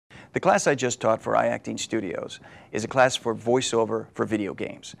The class I just taught for iActing Studios is a class for voiceover for video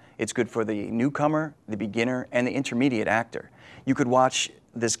games. It's good for the newcomer, the beginner, and the intermediate actor. You could watch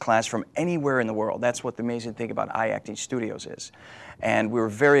this class from anywhere in the world. That's what the amazing thing about iActing Studios is. And we were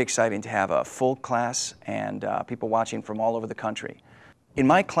very excited to have a full class and people watching from all over the country. In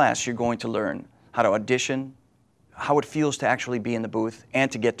my class, you're going to learn how to audition, how it feels to actually be in the booth,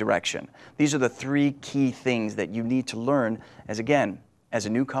 and to get direction. These are the three key things that you need to learn as a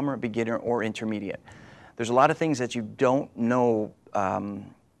newcomer, beginner, or intermediate. There's a lot of things that you don't know.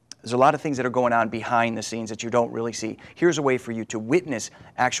 There's a lot of things that are going on behind the scenes that you don't really see. Here's a way for you to witness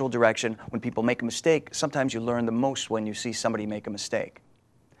actual direction when people make a mistake. Sometimes you learn the most when you see somebody make a mistake.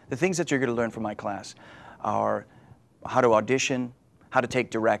 The things that you're going to learn from my class are how to audition, how to take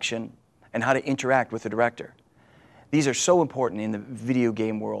direction, and how to interact with the director. These are so important in the video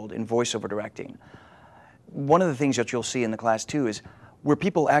game world, in voiceover directing. One of the things that you'll see in the class too is where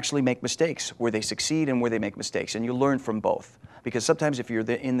people actually make mistakes, where they succeed and where they make mistakes, and you'll learn from both. Because sometimes if you're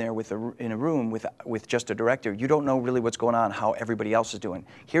in there in a room with just a director, you don't know really what's going on, how everybody else is doing.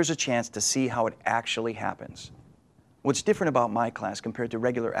 Here's a chance to see how it actually happens. What's different about my class compared to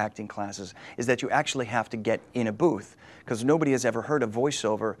regular acting classes is that you actually have to get in a booth, because nobody has ever heard of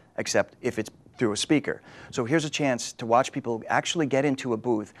voiceover except if it's through a speaker. So here's a chance to watch people actually get into a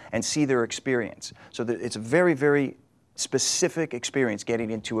booth and see their experience. So that it's a very, very specific experience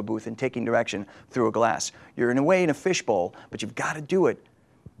getting into a booth and taking direction through a glass. You're in a way in a fishbowl, but you've got to do it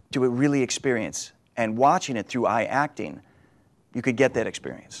to really experience. And watching it through iActing, you could get that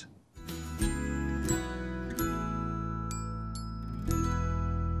experience.